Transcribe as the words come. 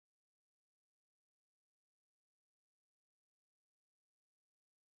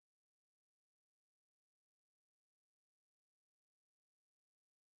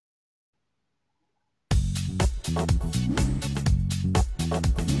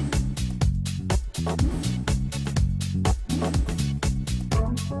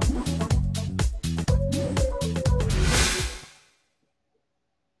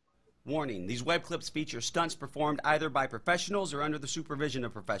Warning, these web clips feature stunts performed either by professionals or under the supervision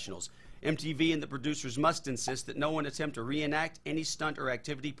of professionals. MTV and the producers must insist that no one attempt to reenact any stunt or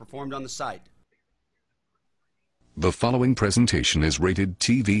activity performed on the site. The following presentation is rated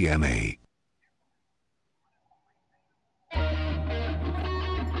TVMA.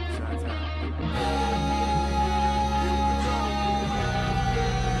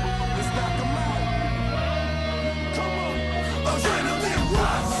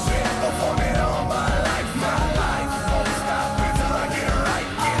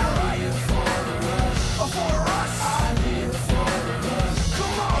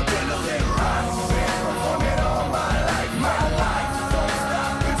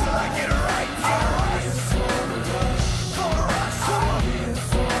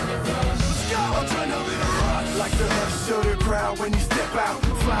 When you step out,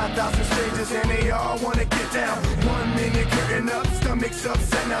 5,000 strangers and they all wanna get down. 1 minute getting up, stomachs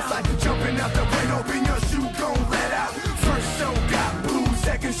upset. Now it's like jumping out the window, open your shoe, gon' let out. First show got booze,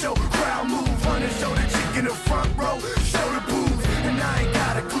 second show crowd move. Running show the chick in the front row, show the booze. And I ain't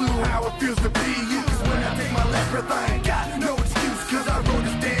got a clue how it feels to be you. Cause when I take my last breath, I ain't got no excuse. Cause I rode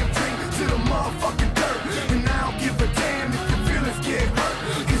this damn train to the motherfucking dirt. And I don't give a damn if your feelings get hurt.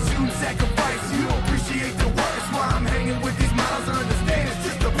 Cause you sacrifice, you don't appreciate the work. That's why I'm hanging with these models, I understand it's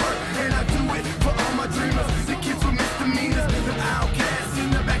just a perk. And I do it for all my dreamers, the kids with misdemeanors, the outcasts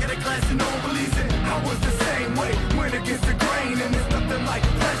in the back of the class and no one believes it. I was the same way, went against the grain. And there's nothing like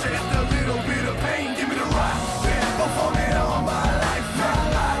pleasure after a little bit of pain. Give me the rock, perform it all my life. My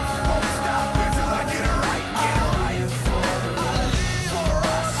life won't stop until I get it right. Get it right. I live for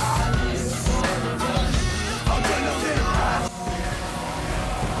us. I live for us. I'm gonna live right.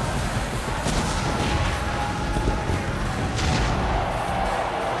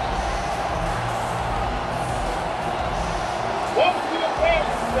 Welcome to the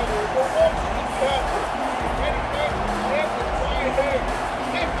Practice Center, Milwaukee, Wisconsin. Manufactured Champions League,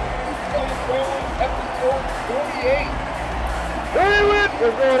 CCL Adrenaline, episode 48. Hey, what's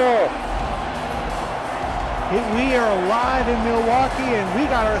going on? We are live in Milwaukee, and we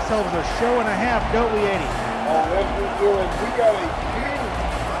got ourselves a show and a half, don't we, Eddie? Oh, yes, we do, and we got a huge...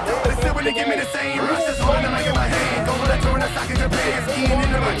 They still when they give me the same rush, just holding the mic in my hand. Go let her in the sock in Japan, skiing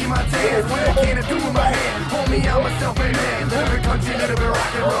in the Rocky Mountains. What I can do with my hand, homie, I'm a self-made man. Little country, little bit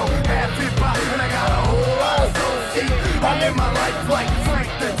rock and roll. Half hip-hop, and I got a whole lot of soul. See, I live my life like Frank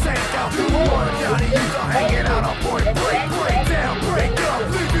the Tank out. Water Johnny, you are hanging out on point. Break down, break up,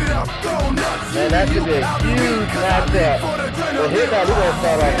 live it up, go nuts. Man, that could be a huge matchup. But here's how we're going to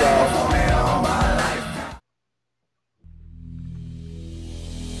start off, y'all.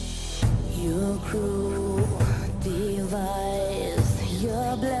 Your cruel device,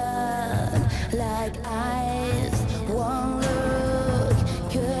 your blood like ice. One look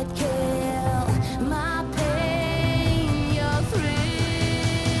could kill my pain, your thrill.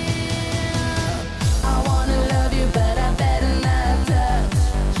 I wanna love you, but I better not touch.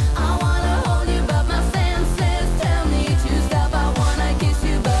 I wanna hold you, but my senses tell me to stop. I wanna kiss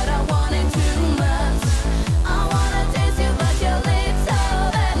you, but I want it too much. I wanna taste you, but your lips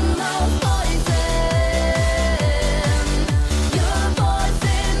are that most poison. Your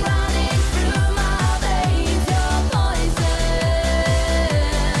poison running through my veins. Your poison.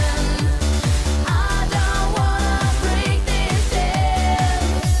 I don't wanna break this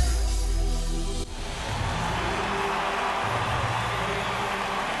dance.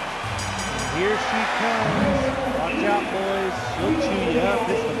 Here she comes. Watch out, boys. She'll chew you up.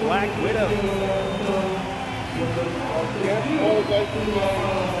 It's the Black Widow. Yes, boys, like you know,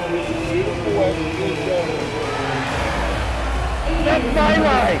 it's a beautiful episode. That's my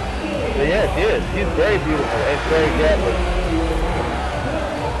right. Yes, she is. She's very beautiful and very deadly.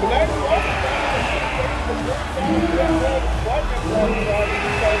 Tonight's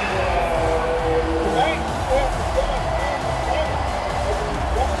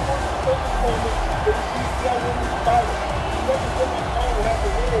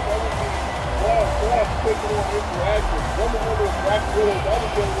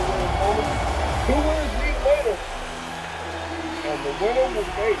Two winners lead later, and the winner will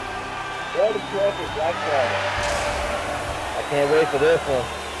face Lara Croft and Black Friday. I can't wait for this one.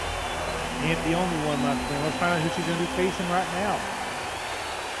 He ain't the only one, my friend. Let's find out who she's going to be facing right now.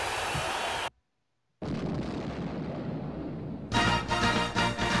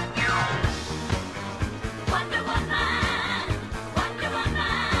 Wonder Woman, Wonder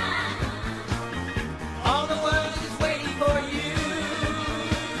Woman. All the world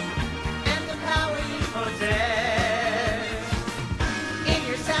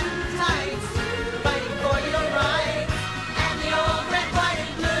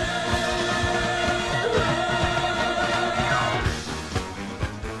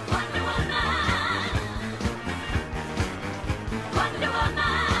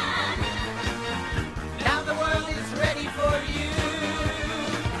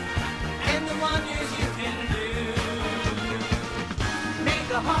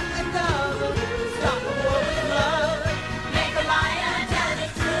heart that doesn't stop the war with love. Make a liar tell the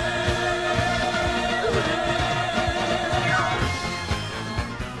truth.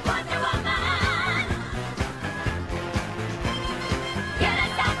 Wonder Woman. Get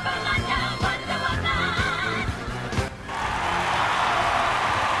us out from under Wonder Woman.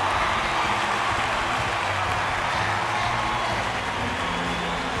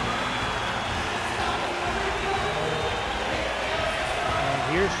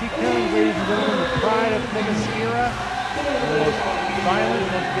 Here she comes, ladies and gentlemen, the pride of Themyscira, the most violent,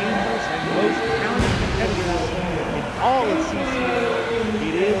 most dangerous, and most talented competitors in all of CCL.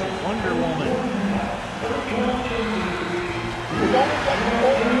 It is Wonder Woman.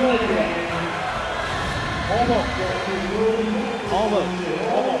 Almost.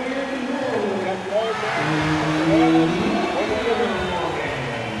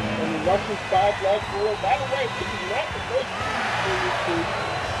 Russian style black world. By the way, this is not the first time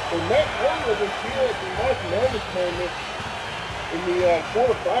so Matt earlier this year at the March Madness tournament in the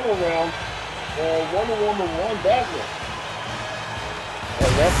quarterfinal round, Wonder Woman won that one.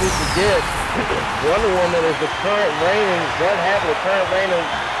 And lest we forget, Wonder Woman is the current reigning, one half of the current reigning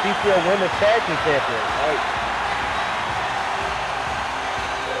CCL Womens Championship. Right.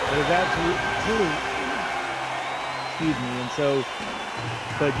 It is absolutely true. Excuse me, and so,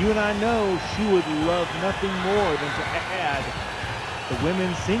 but you and I know she would love nothing more than to add the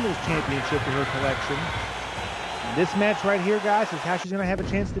women's singles championship to her collection. And this match right here, guys, is how she's going to have a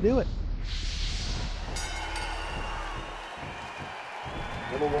chance to do it.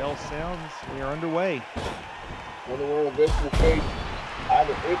 Bell sounds, we are underway. Wonder Woman this will face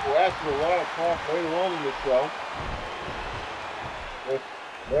either April Aston or Lara Croft later on in the show. With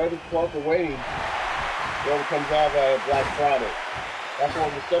Meredith Clark awaiting whoever comes out of Black Friday. That's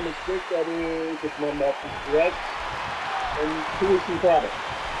on December 6th, that is, if my math is correct, and 2 weeks from Friday.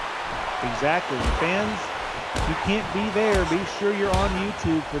 Exactly. Fans, if you can't be there, be sure you're on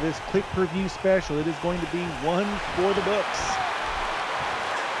YouTube for this quick preview special. It is going to be one for the books.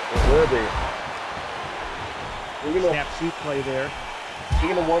 It will be. Snap suit play there.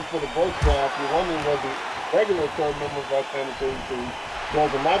 Speaking of one for the books now, if you're wondering what the regular code members are saying to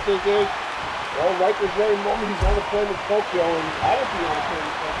know the matches is, well, right this very moment, he's on the plane with Smokey, and I will be on the plane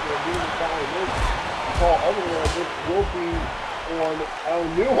with Smokey, and being following this call otherwise, this will be on our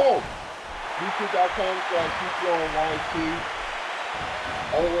new home, youtube.com/CCLYT.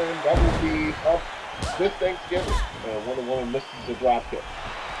 Other than that will be up this Thanksgiving, Wonder Woman misses the drop kick.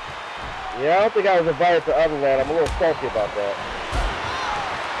 Yeah, I don't think I was invited to Otherland. I'm a little salty about that.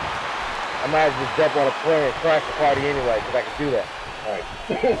 I might just jump on a plane and crash the party anyway, because I can do that. All right.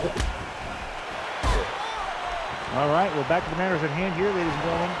 All right, well, back to the matters at hand here, ladies and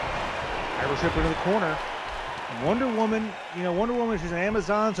gentlemen. Irish Ripper into the corner. Wonder Woman, you know, Wonder Woman, she's an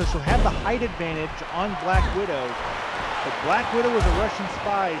Amazon, so she'll have the height advantage on Black Widow. But Black Widow is a Russian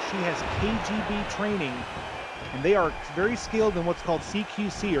spy. She has KGB training, and they are very skilled in what's called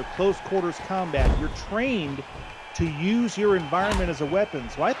CQC, or close quarters combat. You're trained to use your environment as a weapon.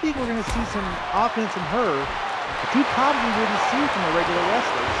 So I think we're going to see some offense from her that you probably wouldn't see from a regular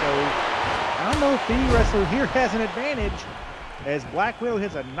wrestler. So I don't know if any wrestler here has an advantage, as Black Widow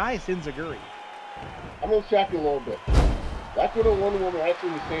hits a nice enziguri. I'm going to shock you a little bit. Black Widow and Wonder Woman are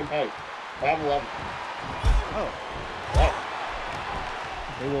actually the same height. 5'11". Oh. Wow.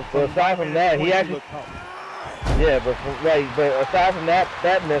 But aside from that, he actually... Yeah, but aside from that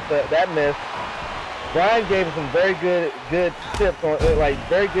miss, Brian gave us some very good tips on, like,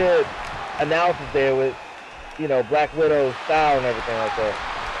 very good analysis there with, you know, Black Widow's style and everything like that.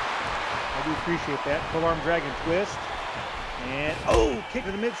 I do appreciate that. Full arm dragon twist. And, oh, kick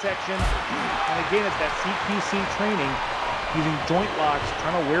to the midsection. And again, it's that CQC training, using joint locks,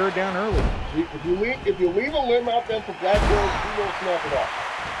 trying to wear her down early. If you leave a limb out there for Black Widow, she won't snap it off.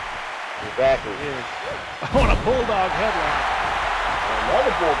 Exactly. I want a bulldog headlock.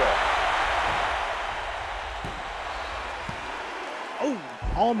 Another bulldog. Oh,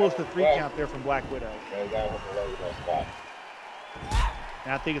 almost a 3 count there from Black Widow. Yeah, that was a low spot.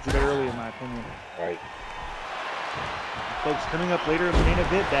 And I think it's a bit early in my opinion. Right. Folks, coming up later in the main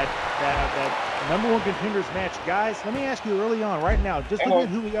event, that #1 contenders match. Guys, let me ask you early on, right now, just looking at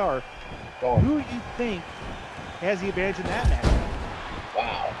who we are, who do you think has the advantage in that match?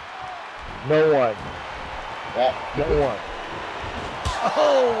 Wow. No one. No one.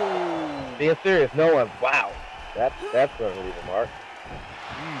 Oh! Being serious, no one. Wow. That's going to leave a mark.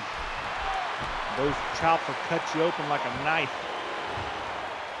 Those chops will cut you open like a knife.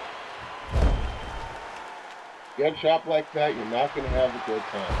 Get chopped like that, you're not going to have a good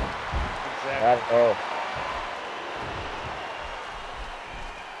time. Exactly.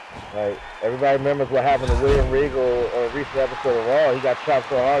 Like, everybody remembers what happened to William Regal on a recent episode of Raw. He got chopped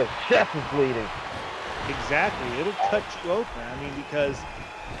so hard his chest was bleeding. Exactly. It'll cut you open. I mean, because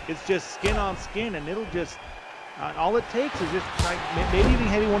it's just skin on skin, and it'll just, all it takes is just like maybe even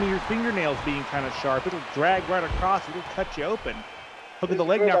having one of your fingernails being kind of sharp. It'll drag right across. It'll cut you open. Look at the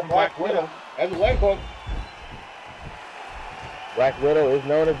leg now from Black Widow. That's a leg hook. Black Widow is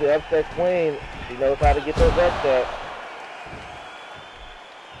known as the upset queen. She knows how to get those upsets.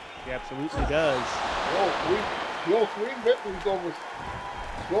 She absolutely does. She owns three victories over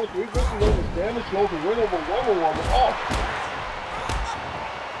Samus. She owns a win over Wonder Woman. Oh!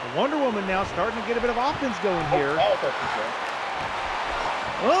 Wonder Woman now starting to get a bit of offense going here.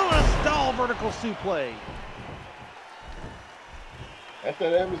 Oh, a stall vertical suplex. That's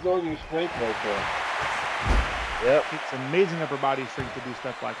that Amazonian strength right there. Yep. It's amazing upper body strength to do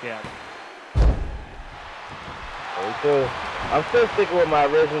stuff like that. Me too. I'm still sticking with my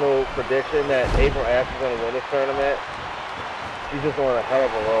original prediction that April Ashe is going to win this tournament. She's just on a hell of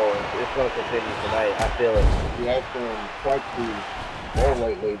a roll, and it's going to continue tonight. I feel it. She has been quite the roll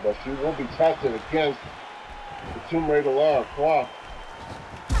lately, but she will be tested against the Tomb Raider Lara Croft.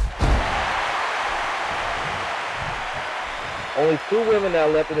 Only 2 women now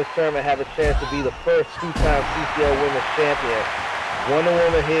left in this tournament have a chance to be the first 2-time CCL Women's Champion. Wonder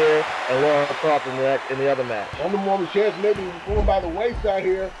Woman here and Lara Croft in the other match. Wonder Woman chance maybe going by the wayside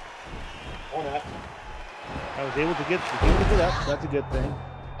here. On that. I was able to get up. That's a good thing.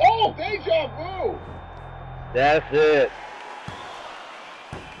 Oh, deja vu! That's it.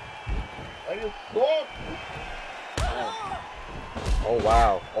 I just saw. Oh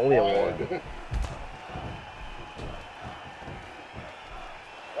wow, only a 1.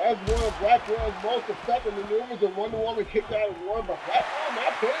 That's one of Black Widow's most effective maneuvers, and Wonder Woman kicked out of 1, but Black Widow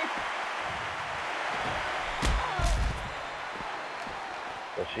not paid.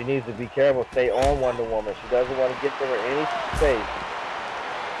 So she needs to be careful, stay on Wonder Woman. She doesn't want to give her any space.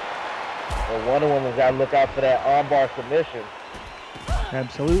 But Wonder Woman's got to look out for that armbar submission.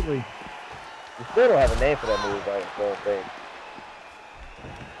 Absolutely. We still don't have a name for that move, I don't think.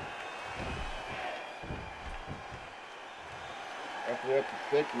 After that,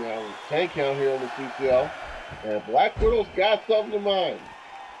 the 6 now, 10 count here on the CCL. And Black Widow's got something in mind.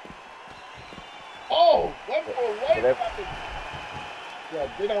 Oh, went for a right pocket. Yeah,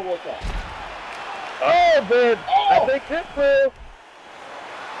 did not work out. Oh, but I think this will.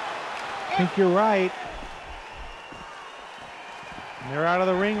 I think you're right. And they're out of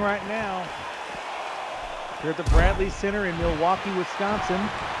the ring right now. Here at the Bradley Center in Milwaukee, Wisconsin.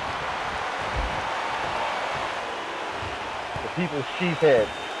 People's sheephead.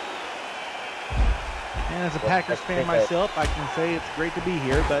 And as a Packers fan myself, I can say it's great to be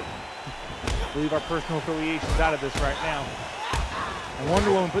here, but leave our personal affiliations out of this right now. And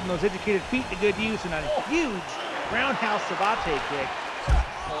Wonder Woman putting those educated feet to good use in a huge roundhouse sabate kick.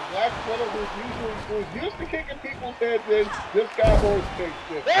 So Black Widow, who's used to kicking people's heads in, this guy always takes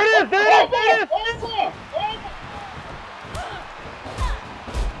this. There it is! There it is!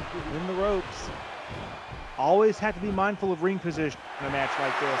 In the ropes. Always have to be mindful of ring position in a match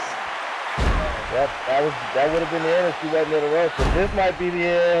like this. That would have been the end if she wasn't in the ropes, but this might be the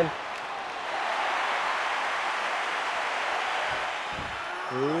end.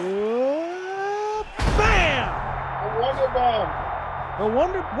 Bam! The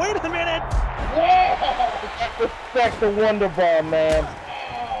Wonder Bomb. Wait a minute! Whoa! Respect the Wonder Bomb, man.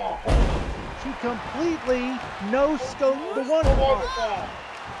 She completely no-scoped the Wonder Bomb.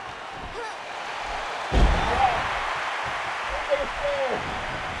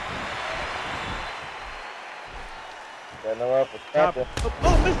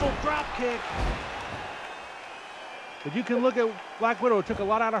 Oh, missile drop kick. But you can look at Black Widow. It took a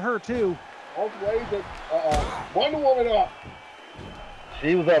lot out of her too. Both ways that Wonder Woman up.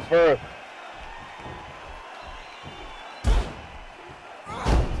 She was up first.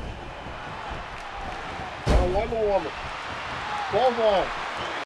 Wonder Woman. 12 on.